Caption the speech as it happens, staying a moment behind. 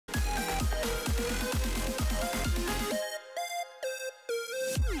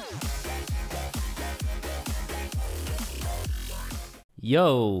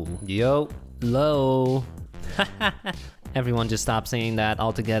Yo. Yo. Low. Everyone just stop saying that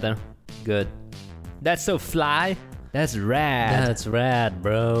altogether. Good. That's so fly. That's rad. That's rad,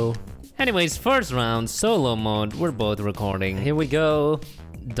 bro. Anyways, first round, solo mode. We're both recording. Here we go.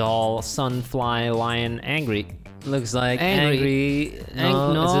 Doll, sunfly, lion, angry. Looks like Angry.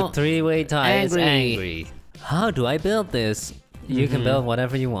 No, it's a three-way tie. Angry. It's angry. How do I build this? You can build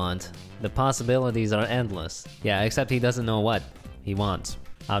whatever you want. The possibilities are endless. Yeah, except he doesn't know what he wants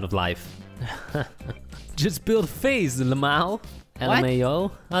out of life. Just build face, Lamau.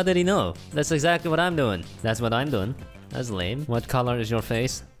 LMAO? How did he know? That's exactly what I'm doing. That's what I'm doing. That's lame. What color is your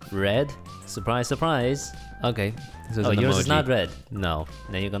face? Red. Surprise, surprise. Okay. So Oh, yours is not red. No.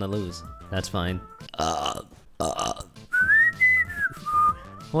 Then you're gonna lose. That's fine.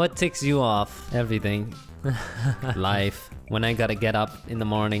 What ticks you off? Everything. Life. When I gotta get up in the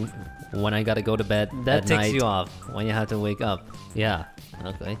morning. When I gotta go to bed That at ticks night. you off when you have to wake up. Yeah.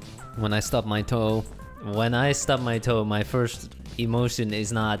 Okay. When I stub my toe. When I stub my toe, my first emotion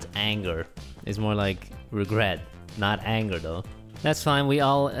is not anger. It's more like regret. Not anger though. That's fine. We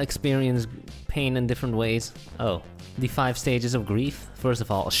all experience pain in different ways. Oh. The 5 stages of grief. First of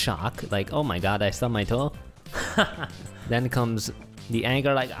all, shock. Like, oh my god, I stubbed my toe. Then comes the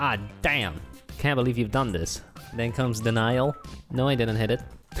anger, like, ah, damn. Can't believe you've done this. Then comes denial. No, I didn't hit it.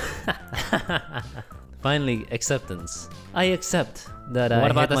 Finally, acceptance. I accept that I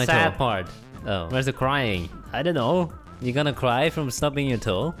What about hit my the sad toe. part? Oh. Where's the crying? I don't know. You gonna cry from stubbing your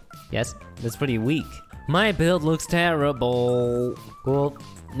toe? Yes? That's pretty weak. My build looks terrible. Cool.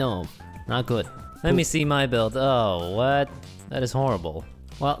 No, not good. Let me see my build. Oh, what? That is horrible.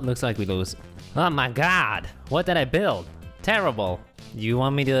 Well, looks like we lose. Oh my god! What did I build? Terrible. You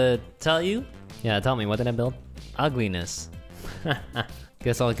want me to tell you? Yeah, tell me, what did I build? Ugliness.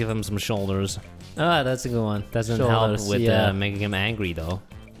 Guess I'll give him some shoulders. Ah, that's a good one. Doesn't Shoulders, help with yeah. making him angry though.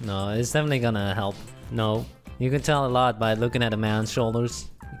 No, it's definitely gonna help. No. You can tell a lot by looking at a man's shoulders.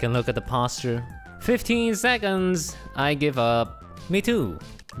 You can look at the posture. 15 seconds! I give up. Me too.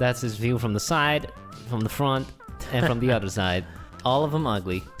 That's his view from the side, from the front, and from the other side. All of them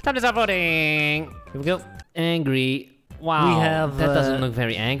ugly. Time to start voting! Here we go. Angry. Wow, We have, that doesn't look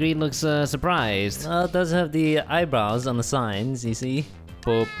very angry, it looks surprised. Well, it does have the eyebrows on the signs, you see?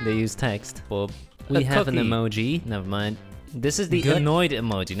 Boop. They use text. Boop. We A have an cookie. emoji. Never mind. This is the Good. annoyed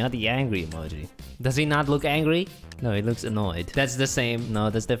emoji, not the angry emoji. Does he not look angry? No, he looks annoyed. That's the same. No,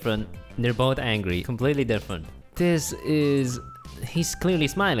 that's different. They're both angry. Completely different. This is... He's clearly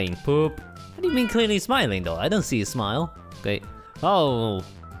smiling. Poop. What do you mean clearly smiling though? I don't see a smile. Okay. Oh!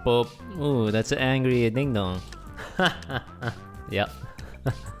 Poop. Ooh, that's an angry ding dong. Yep.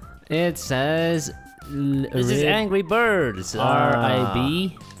 It says... This is Angry Birds.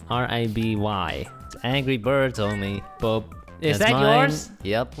 R-I-B? R-I-B-Y. It's Angry Birds, homie. Poop. Is That's that mine. yours?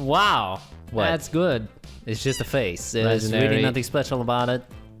 Yep. Wow! What? That's good. It's just a face. There's Legendary. really nothing special about it.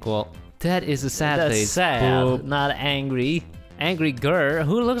 Cool. That is a sad That's face. sad, Boop. not angry. Angry girl?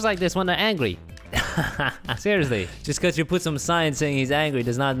 Who looks like this when they're angry? Seriously. Just because you put some sign saying he's angry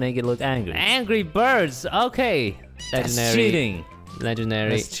does not make it look angry. Angry Birds! Okay. That's Legendary. cheating. Legendary.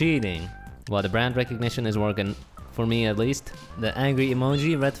 That's cheating. Well, the brand recognition is working. For me, at least. The angry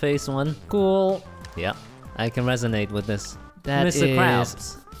emoji, red face one. Cool. Yeah, I can resonate with this. That Mr. is-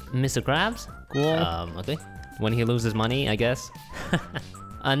 Krabs. Mr. Krabs? Cool. Okay. When he loses money, I guess.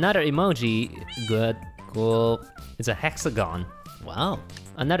 Another emoji. Good. Cool. It's a hexagon. Wow.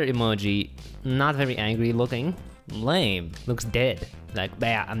 Another emoji. Not very angry looking. Lame. Looks dead. Like,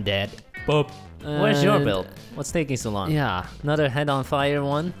 bah, I'm dead. Boop. Where's your And- build? What's taking so long? Yeah. Another head on fire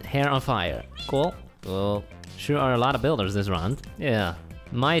one. Hair on fire. Cool. Cool. Sure are a lot of builders this round. Yeah.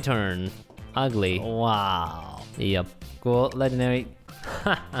 My turn. Ugly. Wow. Yep. Cool. Legendary.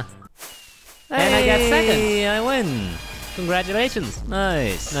 And I got second. Hey, I win. Congratulations.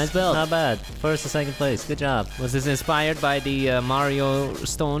 Nice. Nice build. Not bad. First to second place. Good job. Was this inspired by the Mario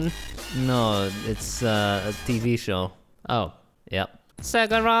Stone? No, it's a TV show. Oh. Yep.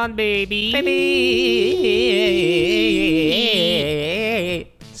 Second round, baby.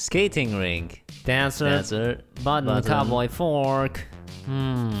 Baby. Skating rink. Dancer. Dancer. Button. Cowboy. Fork.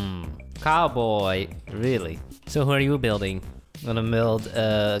 Cowboy. Really? So who are you building? Gonna build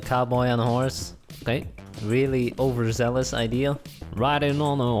a cowboy on a horse. Okay. Really overzealous idea. Riding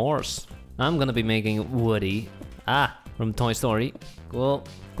on a horse. I'm gonna be making Woody. Ah, From Toy Story. cool.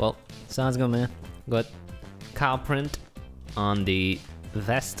 Cool. Sounds good, man. Good. Cow print on the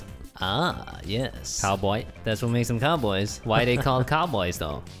vest. Ah, yes. Cowboy. That's what makes them cowboys. Why they called cowboys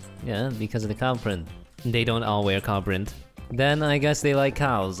though? Yeah, because of the cow print. They don't all wear cow print. Then I guess they like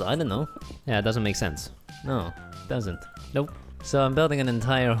cows. I don't know. Yeah, it doesn't make sense. No, doesn't. Nope. So I'm building an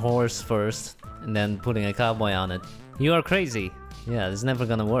entire horse first, and then putting a cowboy on it. You are crazy. Yeah, it's never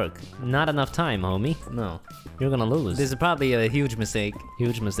gonna work. Not enough time, homie. No. You're gonna lose. This is probably a huge mistake.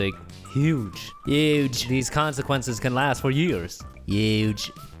 Huge mistake. Huge. Huge. These consequences can last for years.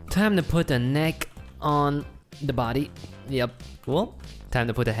 Huge. Time to put the neck on the body. Yep. Cool. Time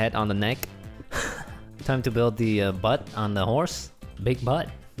to put the head on the neck. Time to build the butt on the horse. Big butt.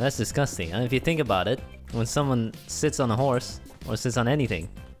 That's disgusting. And if you think about it, when someone sits on a horse or sits on anything,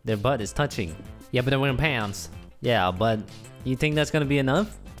 their butt is touching. Yeah, but they're wearing pants. Yeah, but you think that's gonna be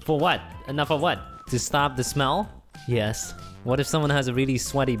enough? For what? Enough of what? To stop the smell? Yes. What if someone has a really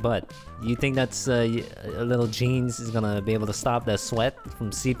sweaty butt? You think that's a little jeans is gonna be able to stop that sweat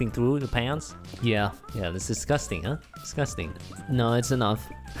from seeping through the pants? Yeah. Yeah, that's disgusting, huh? Disgusting. No, it's enough.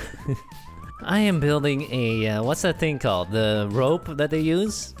 I am building a, what's that thing called? The rope that they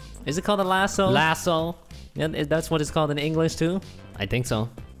use? Is it called a lasso? Lasso. Yeah, that's what it's called in English too? I think so.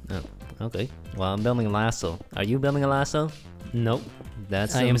 Oh, okay. Well, I'm building a lasso. Are you building a lasso? Nope.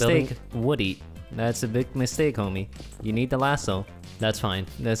 That's I a am mistake. building Woody. That's a big mistake, homie. You need the lasso. That's fine.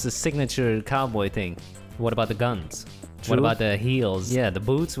 That's a signature cowboy thing. What about the guns? True. What about the heels? Yeah, the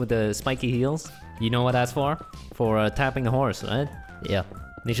boots with the spiky heels You know what that's for? for tapping a horse, right? Yeah.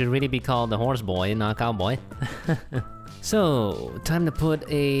 They should really be called the horse boy, not cowboy. So, time to put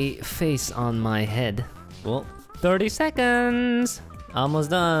a face on my head. Well, 30 seconds! almost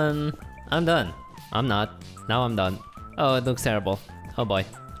done. I'm done. I'm not. Now I'm done. Oh, it looks terrible. Oh boy.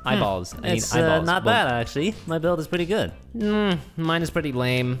 Eyeballs. I need It's eyeballs. not Well, bad, actually. My build is pretty good. Mine is pretty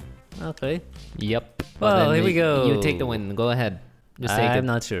lame. Okay. Yep. Well, then here we go. You take the win. Go ahead. Just take I'm it.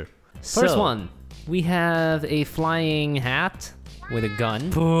 not sure. First So, one. We have a flying hat with a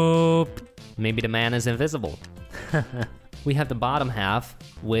gun. Poop. Maybe the man is invisible. We have the bottom half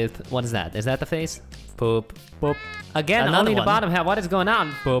with... What is that? Is that the face? Poop. Poop. Again, Another only the one. bottom half. What is going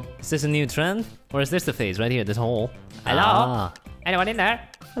on? Poop. Is this a new trend? Or is this the face right here? This hole. Hello? Ah. Anyone in there?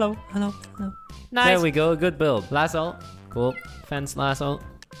 Hello. Hello. Hello. Nice. There we go. Good build. Lasso. Cool. Fence lasso.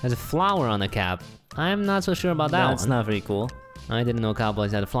 There's a flower on the cap. I'm not so sure about that That's one. not very cool. I didn't know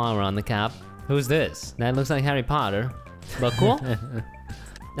cowboys had a flower on the cap. Who's this? That looks like Harry Potter. But cool.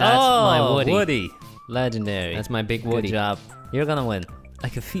 That's oh, my Woody. Woody. Legendary. That's my big Woody. Good job. You're gonna win. I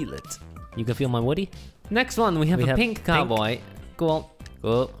can feel it. You can feel my Woody? Next one, we have a pink cowboy. Cool.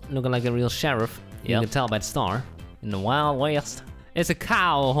 Cool. Looking like a real sheriff. You Yep. can tell by the star. In the Wild West. It's a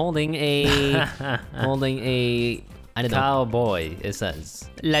cow holding a... holding a... I don't know. Cowboy, it says.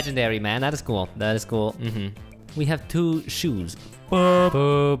 Legendary, man. That is cool. That is cool. We have two shoes. Boop.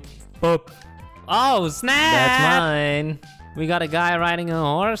 Boop. Boop. Oh, snap! That's mine. We got a guy riding a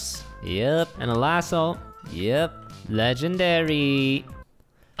horse. Yep. And a lasso. Yep. Legendary.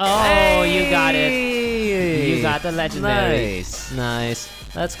 Oh, you got it. You got the legendary. Nice. Nice.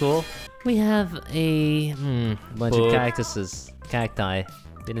 That's cool. We have a... Bunch of cactuses. Cacti.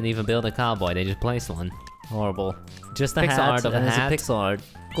 Didn't even build a cowboy. They just placed one. Horrible. Just a Pixel hat. art of a and it's hat. pixel art.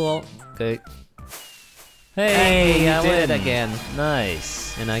 Cool. Okay. Hey, I you did win. it again.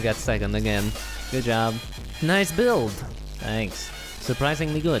 Nice. And I got second again. Good job. Nice build. Thanks.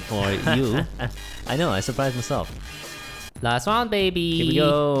 Surprisingly good for you. I know, I surprised myself. Last round, baby. Here we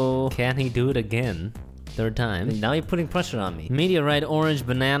go. Can he do it again? Third time. Now you're putting pressure on me. Meteorite, orange,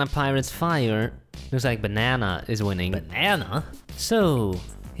 banana, pirates, fire. Looks like banana is winning. Banana? So,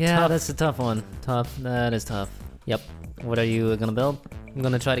 Yeah, tough. that's a tough one. Tough. That is tough. Yep. What are you gonna build? I'm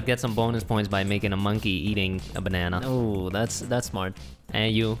gonna try to get some bonus points by making a monkey eating a banana. Oh, that's smart.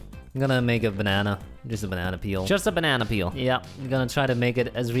 And you? I'm gonna make a banana. Just a banana peel. Just a banana peel. Yeah, I'm gonna try to make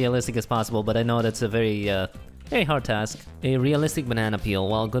it as realistic as possible, but I know that's a very hard task. A realistic banana peel.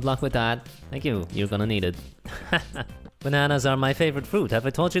 Well, good luck with that. Thank you. You're gonna need it. Bananas are my favorite fruit. Have I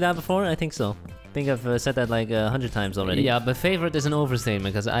told you that before? I think so. I think I've said that like 100 times already. Yeah, but favorite is an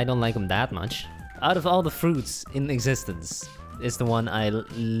overstatement because I don't like them that much. Out of all the fruits in existence, it's the one I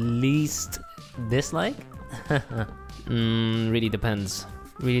least dislike. Really depends.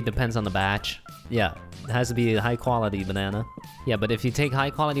 Really depends on the batch. Yeah, it has to be a high quality banana. Yeah, but if you take high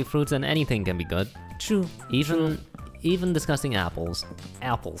quality fruits, then anything can be good. True. Even disgusting apples.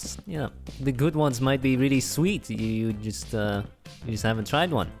 Apples. Yeah, the good ones might be really sweet. You just haven't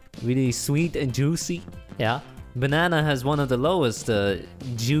tried one. Really sweet and juicy. Yeah. Banana has one of the lowest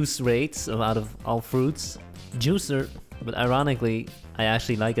juice rates out of all fruits. Juicer. But ironically, I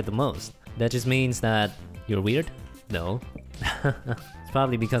actually like it the most. That just means that You're weird? no. It's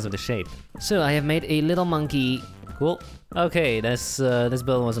probably because of the shape. So I have made a little monkey. Cool. Okay, this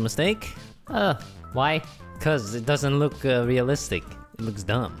build was a mistake. Why? Cause it doesn't look realistic. It looks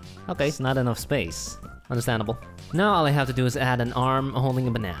dumb. Okay. It's not enough space. Understandable. Now all I have to do is add an arm holding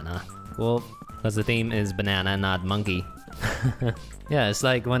a banana. Well, because the theme is banana, not monkey. Yeah, it's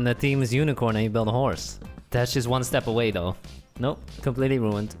like when the theme is unicorn and you build a horse. That's just one step away though. Nope, completely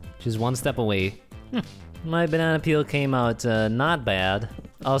ruined. Just one step away. My banana peel came out not bad.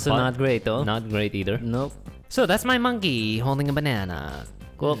 Also But not great though. Not great either. Nope. So that's my monkey holding a banana.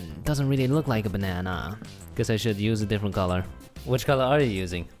 Well, doesn't really look like a banana. Guess I should use a different color. Which color are you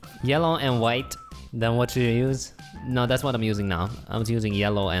using? Yellow and white. Then what should you use? No, that's what I'm using now. I was using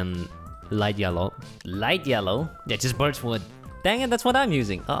yellow and light yellow. Light yellow? Yeah, just birchwood. Dang it, that's what I'm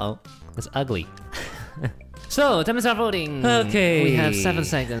using. Uh-oh. That's ugly. So, time to start voting. Okay. We have 7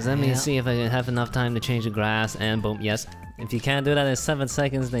 seconds. Let me Yeah. see if I have enough time to change the grass. And boom, yes. If you can't do that in 7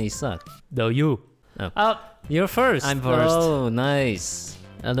 seconds, then you suck. No, you. Oh, you're first. I'm first. Oh, nice.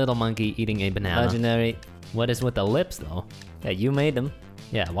 A little monkey eating a banana. Legendary. What is with the lips, though? Yeah, you made them.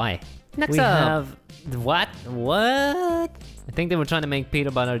 Yeah, why? Next We up. have... What? What? I think they were trying to make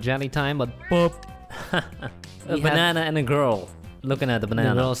peanut butter jelly time, but boop. A banana and a girl looking at the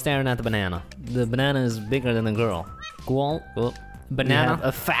banana. The girl staring at the banana. The banana is bigger than the girl. Cool. Well, Banana.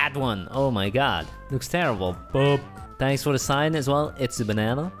 a fat one. Oh my god. Looks terrible. Boop. Thanks for the sign as well. It's a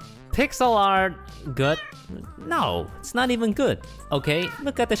banana. Pixel art. Good. No, it's not even good. Okay.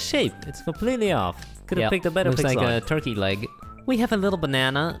 Look at the shape. It's completely off. Could have Yep. picked a better Looks pixel like a art. turkey leg. We have a little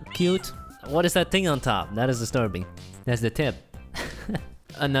banana. Cute. What is that thing on top? That is disturbing. That's the tip.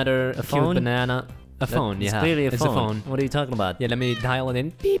 Another cute phone? banana. A phone, It's yeah. clearly a it's phone. a phone. What are you talking about? Yeah, let me dial it in.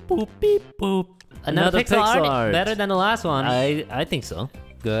 Beep boop, beep boop. Another pixel pixel art. art. Better than the last one. I think so.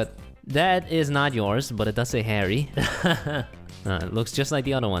 Good. That is not yours, but it does say Harry. It looks just like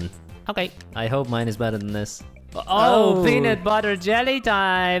the other one. Okay. I hope mine is better than this. Oh, peanut butter jelly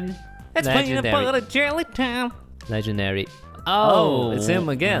time. It's Legendary. peanut butter jelly time. Legendary. Oh, it's him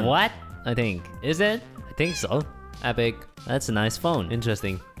again. What? I think. Is it? I think so. Epic. That's a nice phone.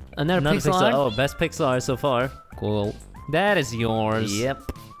 Interesting. Another Another pixel pixel art? Oh, best pixel art so far. Cool. That is yours.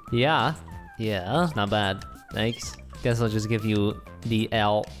 Yep. Yeah. Yeah. Not bad. Thanks. Guess I'll just give you the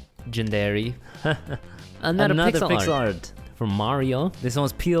legendary. Another pixel art. From Mario. This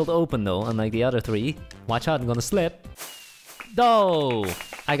one's peeled open though, unlike the other three. Watch out, I'm gonna slip. No!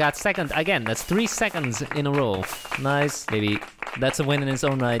 I got second again. That's 3 seconds in a row. Nice. Baby. That's a win in its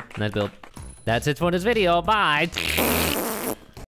own right. Nice build. That's it for this video. Bye!